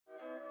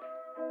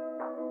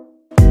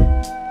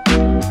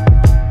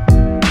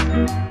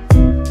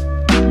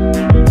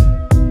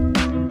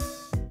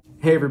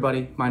Hey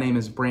everybody, my name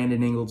is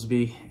Brandon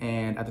Ingoldsby,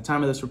 and at the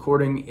time of this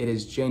recording, it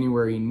is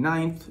January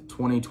 9th,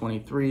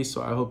 2023,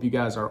 so I hope you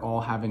guys are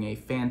all having a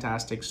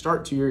fantastic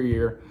start to your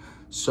year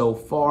so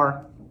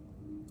far.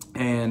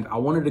 And I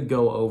wanted to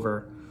go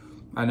over,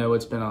 I know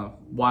it's been a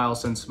while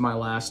since my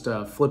last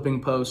flipping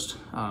post.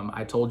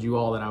 I told you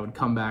all that I would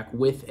come back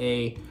with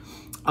a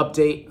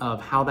update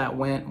of how that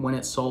went, when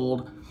it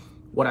sold,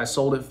 what I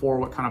sold it for,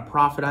 what kind of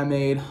profit I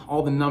made,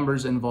 all the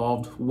numbers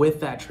involved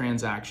with that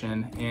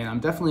transaction. And I'm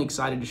definitely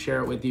excited to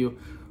share it with you,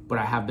 but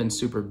I have been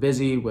super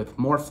busy with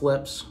more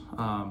flips,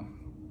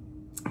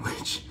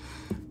 which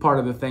part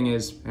of the thing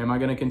is, am I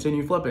gonna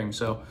continue flipping?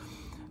 So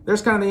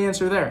there's kind of the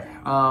answer there.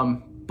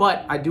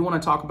 But I do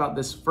wanna talk about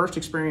this first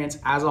experience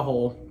as a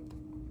whole,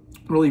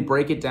 really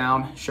break it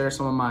down, share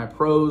some of my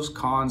pros,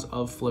 cons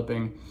of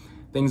flipping,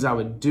 things I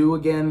would do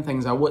again,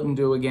 things I wouldn't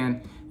do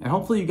again. And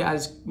hopefully you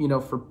guys,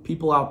 for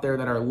people out there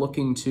that are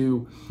looking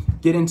to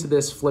get into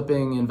this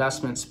flipping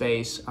investment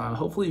space,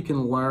 hopefully you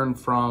can learn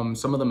from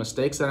some of the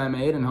mistakes that I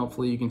made, and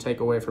hopefully you can take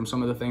away from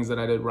some of the things that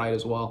I did right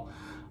as well.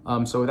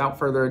 So without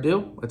further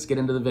ado, let's get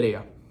into the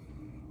video.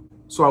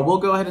 So I will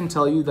go ahead and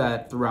tell you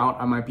that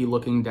throughout I might be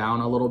looking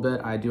down a little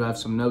bit. I do have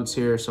some notes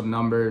here, some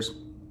numbers,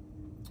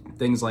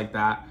 things like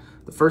that.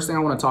 The first thing I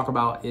want to talk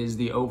about is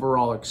the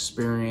overall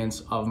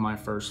experience of my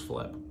first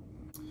flip.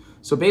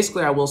 So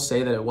basically, I will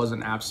say that it was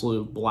an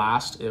absolute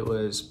blast. It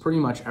was pretty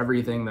much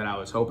everything that I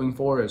was hoping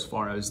for as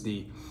far as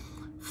the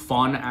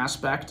fun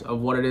aspect of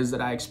what it is that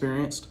I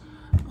experienced.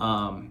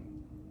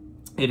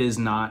 It is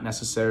not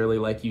necessarily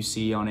like you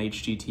see on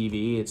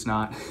HGTV. It's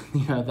not,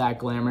 that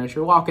glamorous.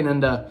 You're walking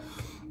into,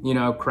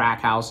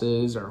 crack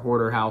houses or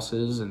hoarder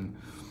houses, and,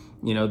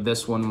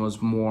 this one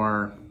was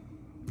more,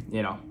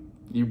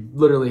 you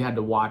literally had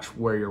to watch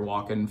where you're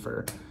walking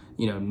for,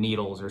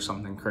 needles or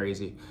something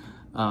crazy.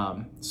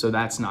 So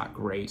that's not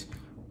great,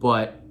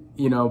 but,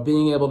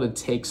 being able to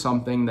take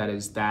something that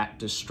is that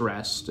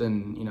distressed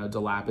and,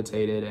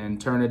 dilapidated and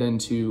turn it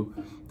into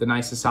the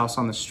nicest house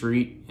on the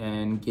street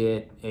and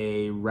get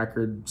a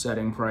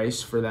record-setting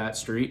price for that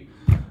street,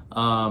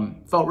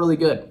 felt really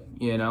good,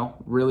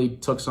 really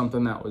took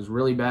something that was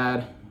really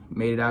bad,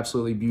 made it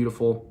absolutely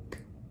beautiful,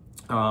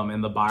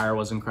 and the buyer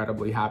was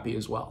incredibly happy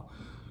as well.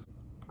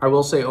 I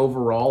will say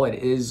overall,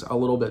 it is a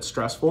little bit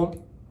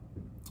stressful.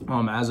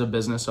 As a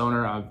business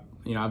owner,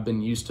 I've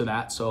been used to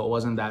that, so it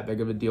wasn't that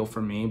big of a deal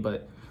for me,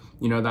 but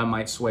that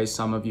might sway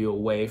some of you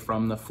away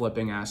from the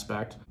flipping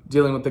aspect.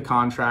 Dealing with the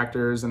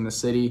contractors and the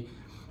city,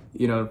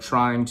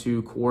 trying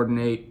to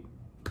coordinate,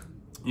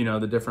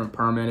 the different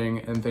permitting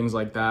and things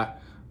like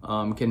that,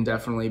 can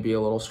definitely be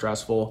a little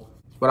stressful.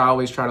 But I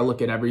always try to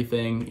look at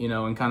everything,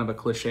 in kind of a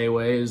cliche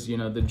way, is,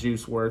 the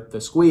juice worth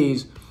the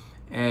squeeze.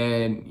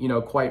 And,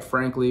 quite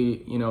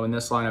frankly, in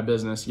this line of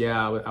business,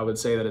 yeah, I would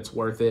say that it's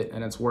worth it,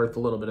 and it's worth a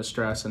little bit of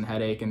stress and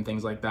headache and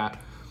things like that.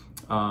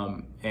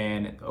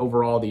 And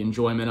overall, the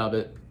enjoyment of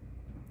it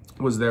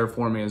was there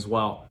for me as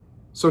well.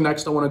 So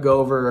next, I want to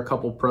go over a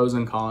couple pros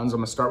and cons. I'm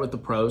going to start with the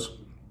pros.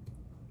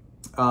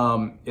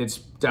 It's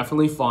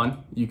definitely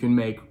fun. You can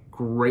make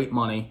great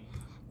money,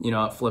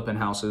 at flipping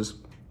houses.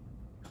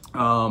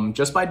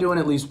 Just by doing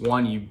at least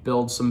one, you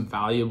build some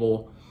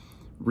valuable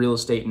real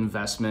estate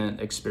investment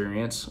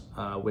experience,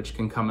 which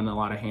can come in a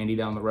lot of handy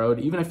down the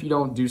road. Even if you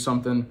don't do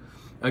something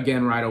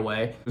again right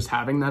away, just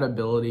having that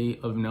ability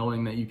of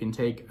knowing that you can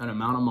take an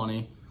amount of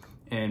money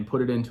and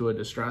put it into a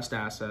distressed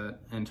asset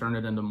and turn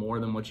it into more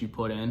than what you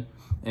put in,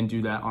 and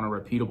do that on a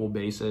repeatable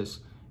basis,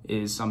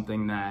 is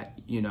something that,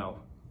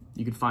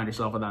 you could find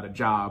yourself without a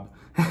job.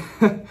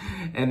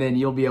 And then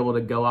you'll be able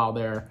to go out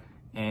there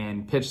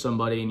and pitch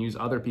somebody and use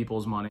other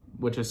people's money,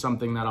 which is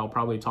something that I'll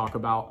probably talk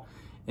about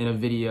in a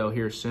video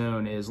here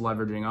soon, is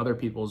leveraging other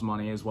people's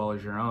money as well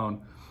as your own,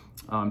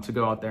 to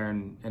go out there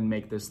and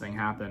make this thing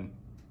happen.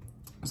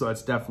 So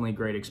that's definitely a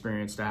great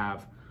experience to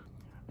have.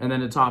 And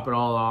then to top it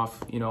all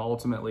off,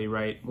 ultimately,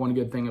 right, one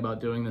good thing about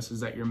doing this is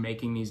that you're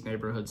making these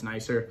neighborhoods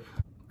nicer.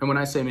 And when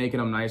I say making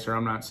them nicer,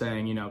 I'm not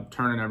saying,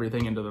 turning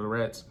everything into the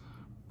Ritz,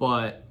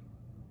 but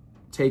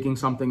taking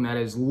something that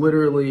is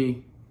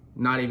literally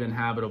not even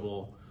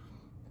habitable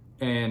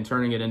and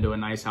turning it into a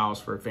nice house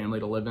for a family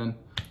to live in.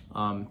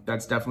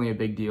 That's definitely a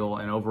big deal,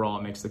 and overall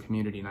it makes the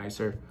community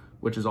nicer,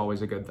 which is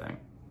always a good thing.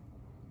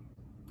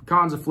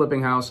 Cons of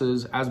flipping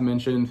houses, as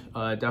mentioned,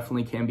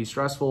 definitely can be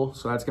stressful,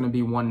 so that's going to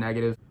be one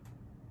negative.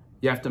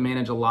 You have to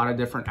manage a lot of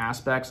different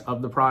aspects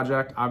of the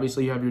project.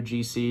 Obviously you have your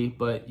GC,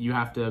 but you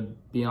have to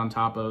be on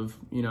top of,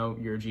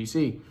 your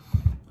GC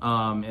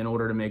in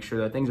order to make sure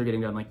that things are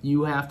getting done. Like,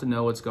 you have to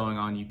know what's going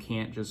on. You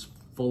can't just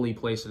fully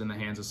place it in the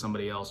hands of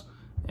somebody else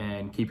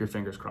and keep your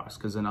fingers crossed,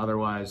 because then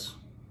otherwise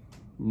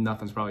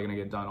nothing's probably going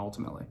to get done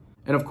ultimately.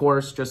 And of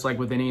course, just like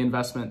with any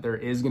investment, there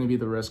is going to be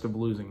the risk of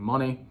losing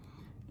money,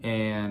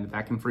 and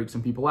that can freak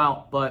some people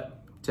out,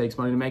 but it takes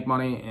money to make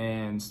money,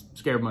 and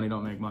scared money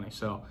don't make money.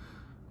 So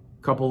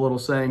a couple little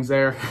sayings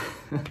there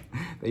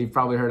that you've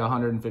probably heard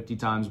 150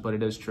 times, but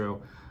it is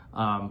true.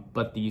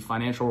 But the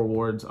financial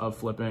rewards of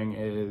flipping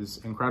is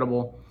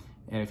incredible.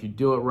 And if you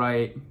do it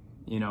right,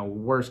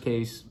 worst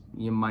case,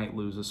 you might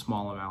lose a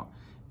small amount.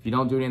 If you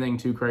don't do anything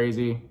too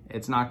crazy,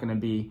 it's not going to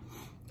be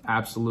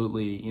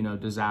absolutely, you know,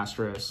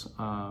 disastrous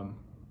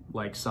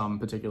like some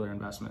particular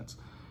investments.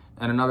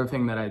 And another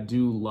thing that I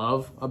do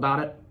love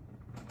about it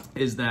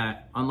is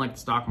that, unlike the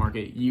stock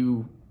market,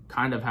 you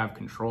kind of have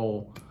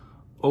control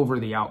over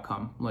the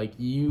outcome. Like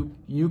you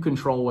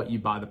control what you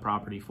buy the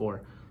property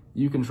for.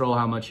 You control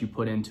how much you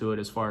put into it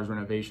as far as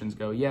renovations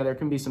go. Yeah, there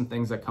can be some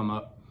things that come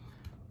up,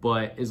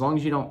 but as long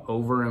as you don't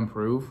over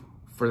improve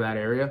for that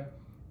area,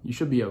 you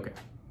should be okay.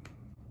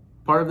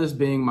 Part of this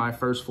being my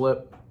first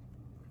flip,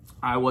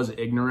 I was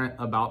ignorant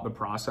about the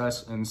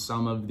process and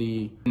some of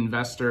the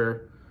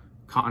investor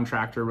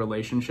contractor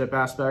relationship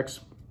aspects,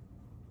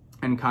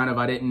 and kind of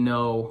I didn't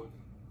know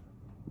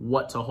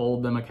what to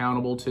hold them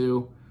accountable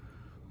to,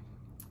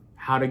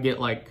 how to get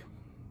like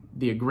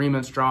the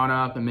agreements drawn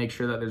up and make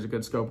sure that there's a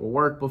good scope of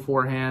work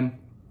beforehand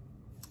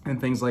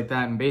and things like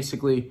that. And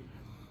basically,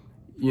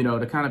 you know,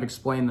 to kind of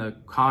explain the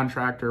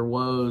contractor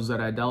woes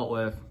that I dealt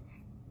with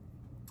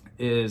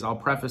is, I'll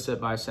preface it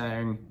by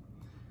saying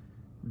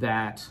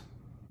that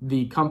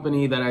the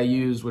company that I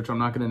used, which I'm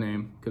not going to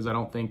name because I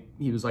don't think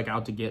he was like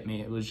out to get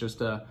me. It was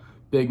just a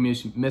big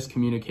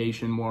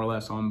miscommunication more or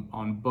less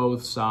on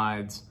both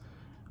sides.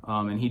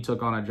 And he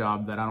took on a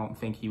job that I don't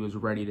think he was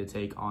ready to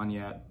take on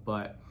yet.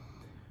 But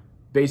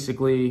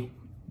basically,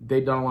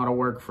 they'd done a lot of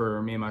work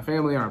for me and my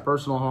family on our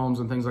personal homes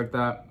and things like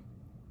that,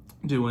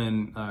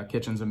 doing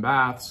kitchens and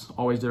baths.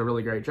 Always did a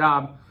really great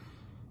job.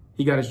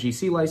 He got his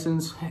GC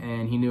license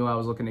and he knew I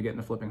was looking to get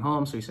into flipping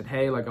homes. So he said,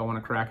 hey, like, I want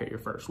to crack at your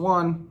first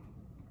one.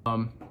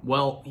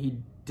 Well, he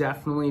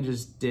definitely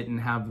just didn't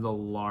have the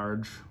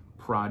large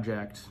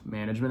project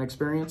management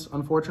experience,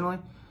 unfortunately.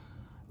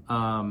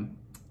 And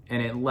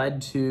it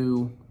led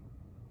to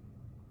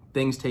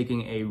things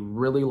taking a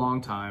really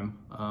long time.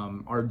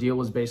 Our deal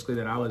was basically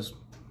that I was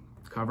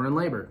covering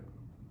labor.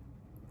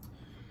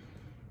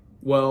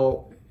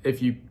 Well,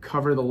 if you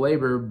cover the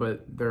labor,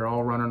 but they're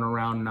all running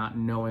around not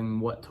knowing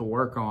what to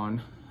work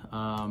on,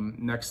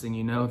 next thing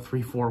you know,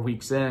 3-4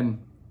 weeks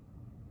in,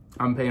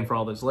 I'm paying for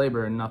all this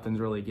labor and nothing's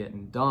really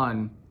getting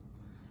done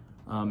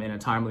in a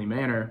timely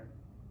manner.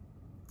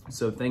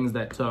 So things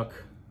that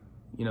took,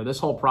 you know, this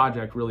whole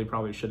project really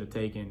probably should have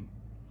taken,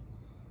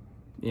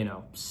 you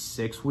know,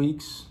 6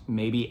 weeks,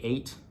 maybe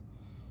 8,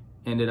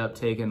 ended up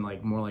taking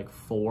like more like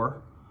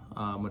 4,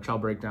 which I'll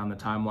break down the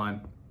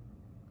timeline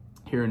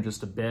here in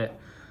just a bit.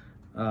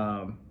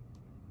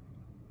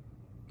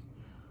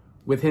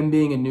 With him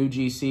being a new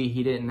GC,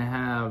 he didn't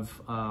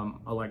have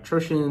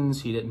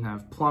electricians, he didn't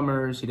have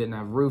plumbers, he didn't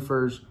have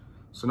roofers.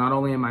 So not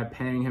only am I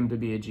paying him to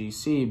be a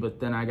GC, but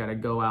then I got to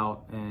go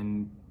out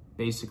and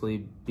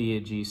basically be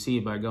a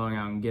GC by going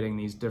out and getting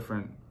these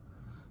different,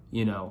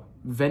 you know,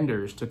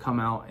 vendors to come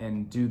out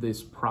and do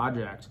this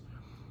project.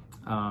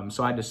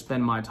 So I had to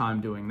spend my time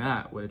doing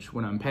that, which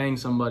when I'm paying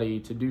somebody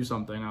to do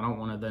something, I don't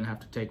want to then have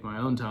to take my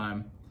own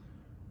time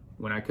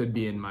when I could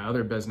be in my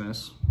other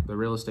business, the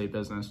real estate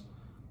business,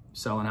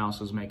 selling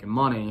houses, making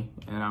money,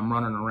 and I'm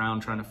running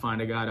around trying to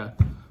find a guy to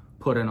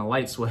put in a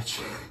light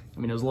switch. I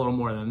mean, it was a little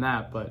more than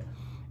that, but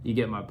you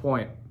get my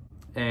point.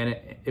 And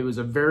it was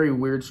a very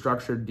weird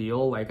structured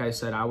deal. Like I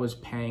said, I was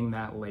paying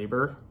that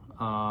labor,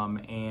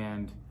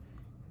 and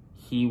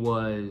he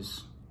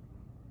was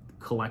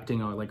collecting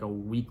like a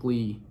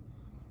weekly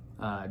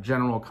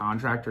general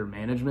contractor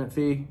management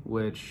fee,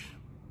 which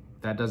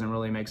that doesn't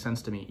really make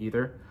sense to me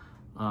either.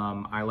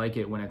 I like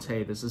it when it's,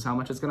 hey, this is how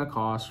much it's going to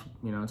cost.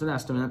 You know, it's an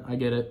estimate. I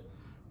get it.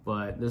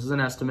 But this is an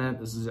estimate.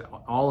 This is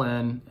all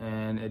in.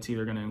 And it's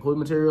either going to include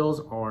materials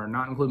or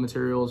not include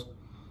materials.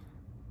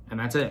 And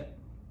that's it.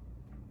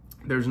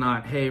 There's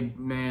not, hey,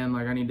 man,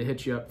 like, I need to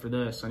hit you up for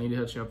this. I need to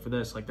hit you up for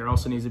this. Like, there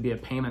also needs to be a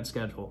payment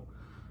schedule.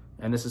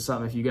 And this is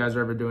something, if you guys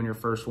are ever doing your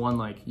first one,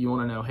 like, you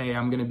want to know, hey,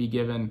 I'm going to be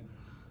given,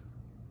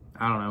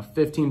 I don't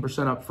know,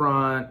 15% up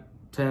front,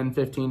 10,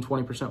 15,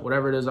 20%,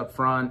 whatever it is up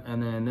front,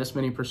 and then this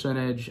many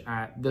percentage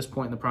at this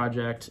point in the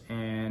project,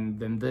 and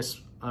then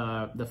this,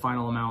 the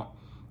final amount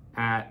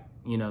at,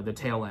 you know, the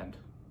tail end,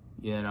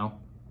 you know?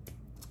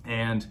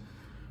 And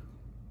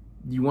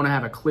you want to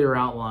have a clear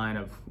outline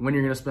of when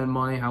you're going to spend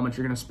money, how much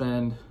you're going to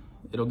spend.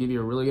 It'll give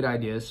you a really good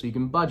idea so you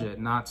can budget,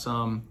 not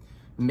some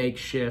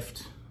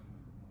makeshift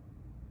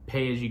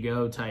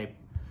pay-as-you-go type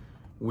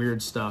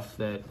weird stuff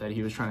that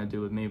he was trying to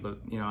do with me. But,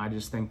 you know, I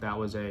just think that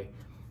was a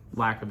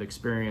lack of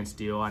experience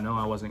deal. I know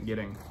I wasn't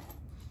getting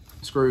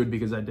screwed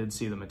because I did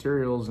see the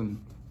materials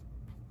and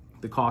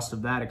the cost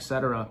of that,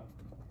 etc.,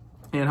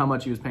 and how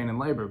much he was paying in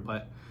labor.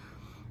 But,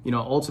 you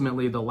know,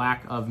 ultimately the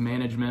lack of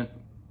management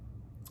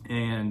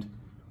and,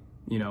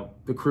 you know,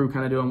 the crew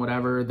kind of doing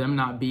whatever, them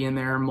not being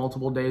there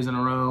multiple days in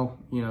a row,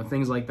 you know,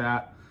 things like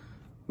that.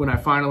 When I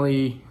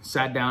finally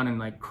sat down and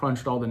like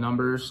crunched all the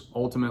numbers,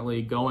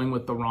 ultimately going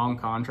with the wrong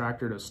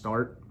contractor to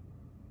start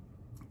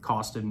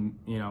costed,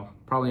 you know,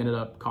 probably ended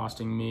up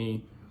costing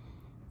me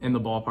in the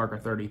ballpark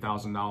of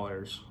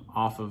 $30,000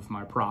 off of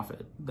my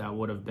profit that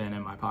would have been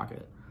in my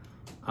pocket.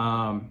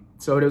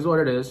 So it is what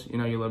it is. You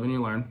know, you live and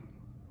you learn.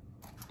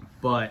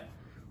 But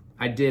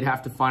I did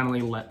have to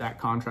finally let that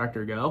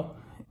contractor go.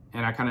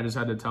 And I kind of just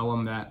had to tell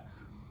him that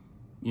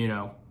you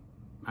know,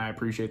 I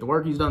appreciate the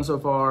work he's done so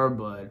far,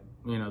 but,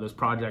 you know, this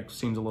project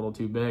seems a little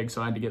too big.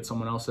 So I had to get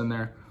someone else in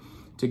there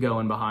to go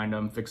in behind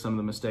them, fix some of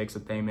the mistakes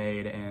that they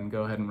made, and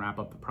go ahead and wrap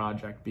up the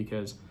project,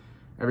 because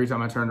every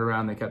time I turned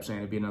around, they kept saying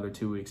it'd be another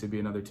 2 weeks, it'd be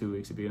another 2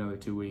 weeks, it'd be another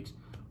 2 weeks.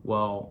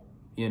 Well,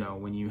 you know,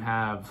 when you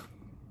have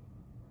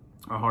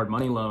a hard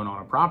money loan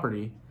on a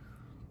property,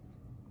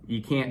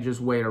 you can't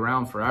just wait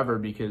around forever,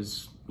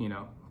 because, you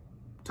know,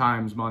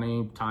 time's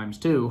money times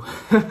two.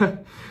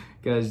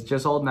 Because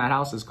just holding that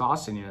house is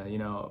costing you, you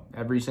know,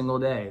 every single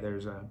day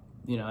there's a,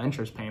 you know,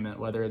 interest payment,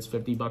 whether it's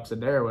 $50 a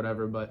day or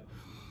whatever, but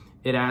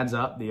it adds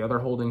up. The other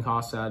holding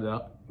costs add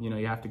up. You know,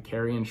 you have to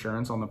carry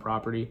insurance on the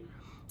property.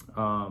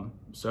 So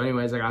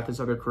anyways, I got this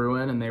other crew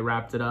in and they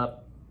wrapped it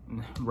up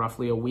in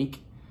roughly a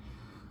week.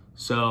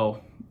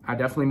 So I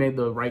definitely made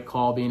the right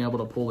call being able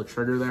to pull the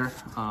trigger there.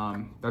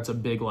 That's a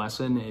big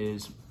lesson,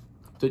 is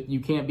that you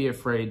can't be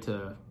afraid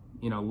to,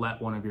 you know,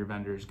 let one of your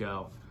vendors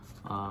go.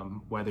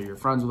 Whether you're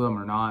friends with them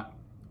or not,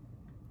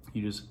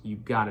 you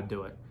got to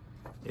do it.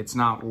 It's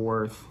not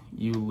worth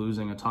you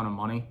losing a ton of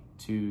money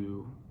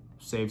to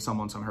save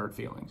someone some hurt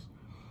feelings.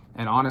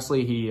 And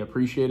honestly, he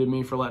appreciated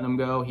me for letting him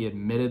go. He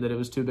admitted that it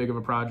was too big of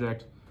a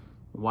project.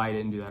 Why he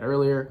didn't do that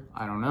earlier,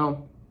 I don't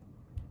know.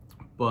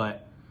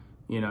 But,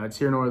 you know, it's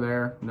here nor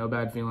there. No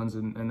bad feelings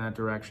in that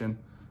direction.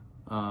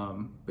 But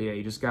yeah,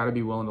 you just got to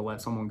be willing to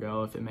let someone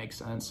go if it makes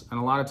sense. And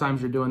a lot of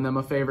times you're doing them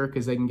a favor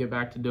because they can get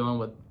back to doing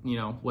what, you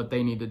know, what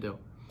they need to do.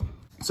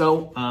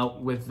 So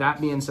with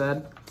that being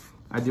said,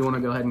 I do want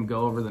to go ahead and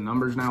go over the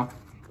numbers now.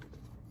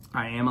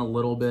 I am a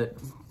little bit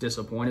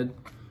disappointed,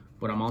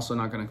 but I'm also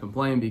not going to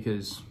complain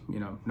because, you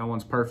know, no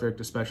one's perfect,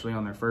 especially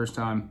on their first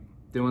time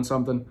doing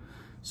something.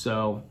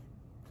 So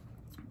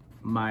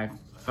my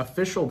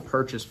official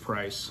purchase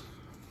price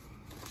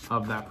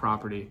of that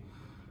property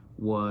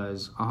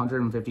was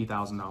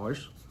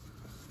 $150,000.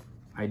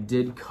 I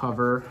did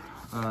cover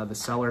the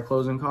seller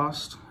closing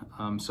cost.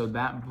 So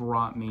that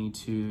brought me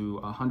to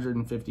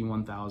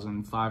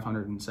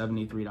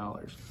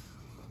 $151,573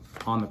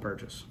 on the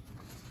purchase.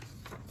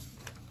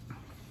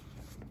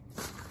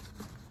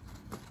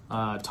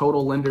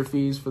 Total lender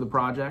fees for the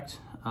project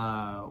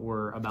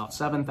were about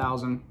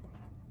 $7,000.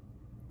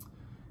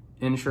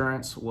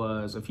 Insurance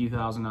was a few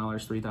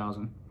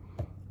 $1,000s,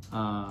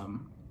 $3,000.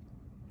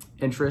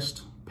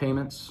 Interest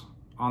payments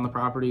on the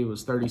property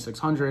was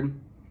 $3,600.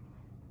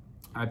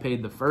 I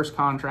paid the first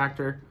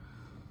contractor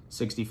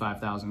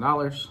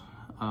 $65,000.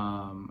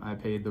 I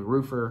paid the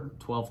roofer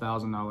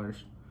 $12,000.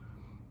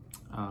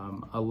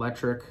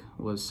 Electric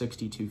was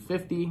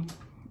 $6,250.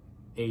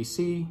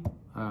 AC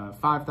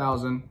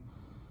 $5,000.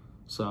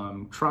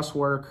 Some truss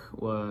work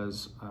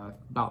was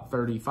about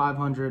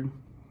 $3,500.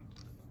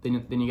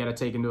 Then you got to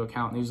take into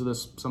account, these are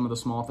some of the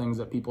small things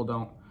that people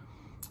don't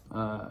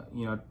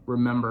you know,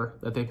 remember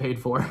that they paid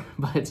for,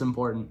 but it's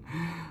important.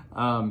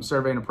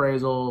 Survey and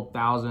appraisal,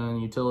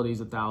 $1,000, utilities,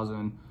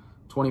 $1,000,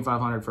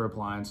 $2,500 for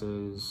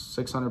appliances,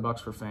 $600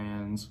 for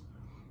fans,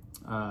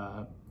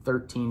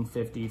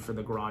 $1,350 for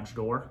the garage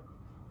door,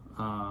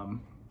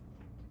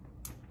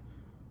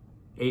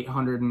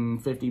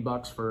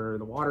 $850 for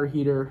the water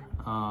heater.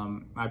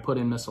 I put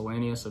in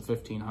miscellaneous of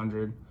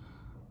 $1,500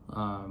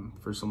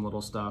 for some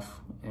little stuff,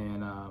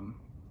 and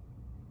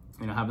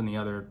you know, having the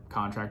other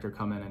contractor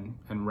come in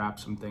and wrap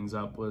some things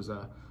up was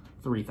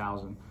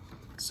 $3,000.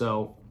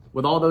 So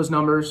with all those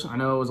numbers, I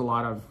know it was a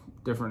lot of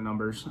different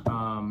numbers.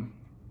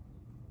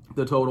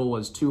 The total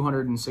was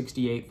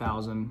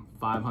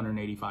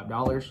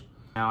 $268,585.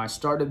 Now I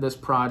started this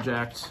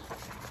project,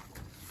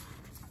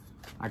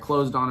 I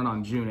closed on it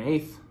on June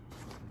 8th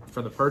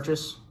for the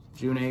purchase,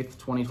 June 8th,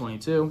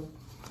 2022.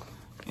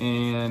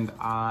 And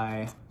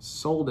I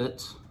sold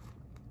it,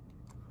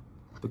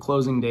 the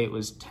closing date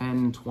was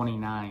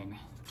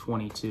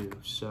 10/29/22.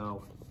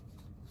 So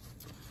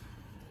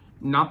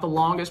not the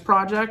longest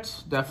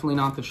project, definitely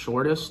not the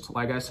shortest.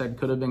 Like I said,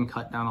 could have been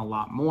cut down a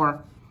lot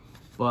more.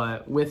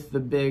 But with the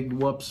big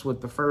whoops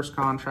with the first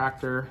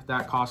contractor,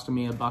 that costed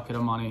me a bucket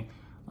of money.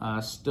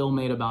 Still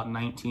made about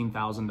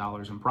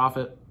 $19,000 in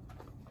profit.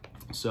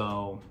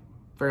 So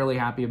fairly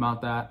happy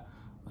about that,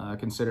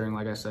 considering,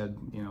 like I said,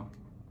 you know,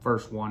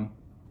 first one.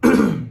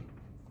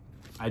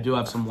 I do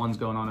have some ones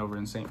going on over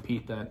in St.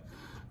 Pete that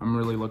I'm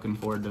really looking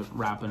forward to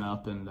wrapping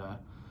up and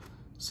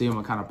seeing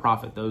what kind of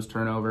profit those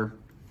turn over.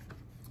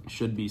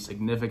 Should be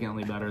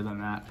significantly better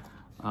than that.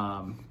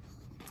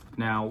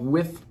 Now,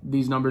 with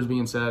these numbers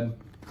being said,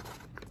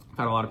 I've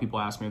had a lot of people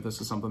ask me if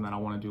this is something that I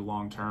want to do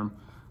long term.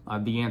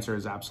 The answer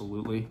is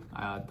absolutely.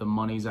 The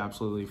money's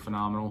absolutely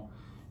phenomenal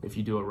if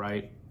you do it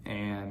right,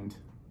 and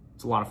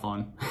it's a lot of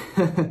fun.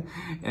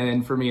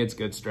 And for me, it's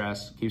good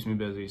stress, keeps me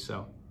busy.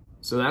 So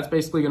that's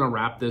basically going to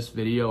wrap this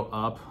video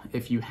up.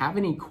 If you have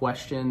any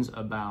questions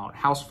about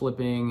house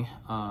flipping,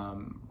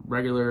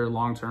 regular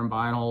long-term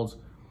buy and holds,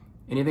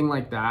 anything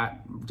like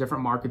that,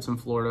 different markets in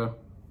Florida,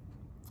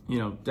 you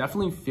know,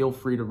 definitely feel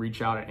free to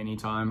reach out at any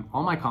time.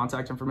 All my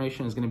contact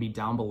information is going to be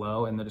down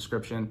below in the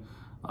description,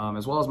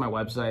 as well as my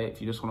website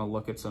if you just want to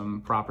look at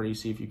some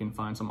properties, see if you can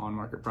find some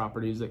on-market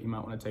properties that you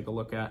might want to take a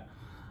look at.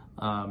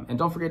 And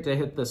don't forget to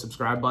hit the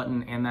subscribe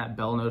button and that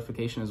bell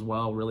notification as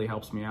well. Really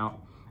helps me out.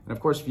 And of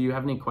course, if you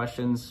have any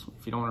questions,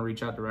 if you don't want to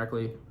reach out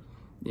directly,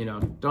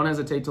 don't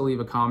hesitate to leave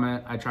a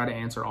comment. I try to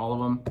answer all of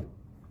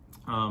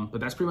them. But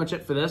that's pretty much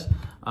it for this.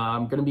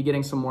 I'm going to be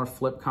getting some more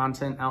flip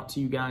content out to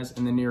you guys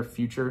in the near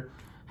future.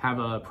 Have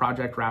a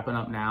project wrapping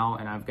up now,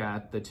 and I've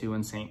got the 2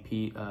 in St.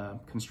 Pete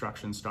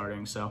construction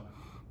starting. So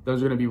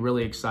those are going to be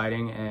really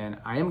exciting, and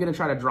I am going to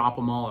try to drop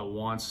them all at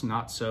once,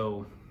 not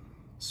so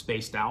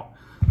spaced out.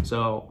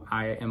 So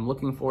I am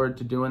looking forward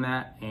to doing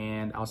that,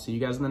 and I'll see you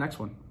guys in the next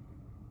one.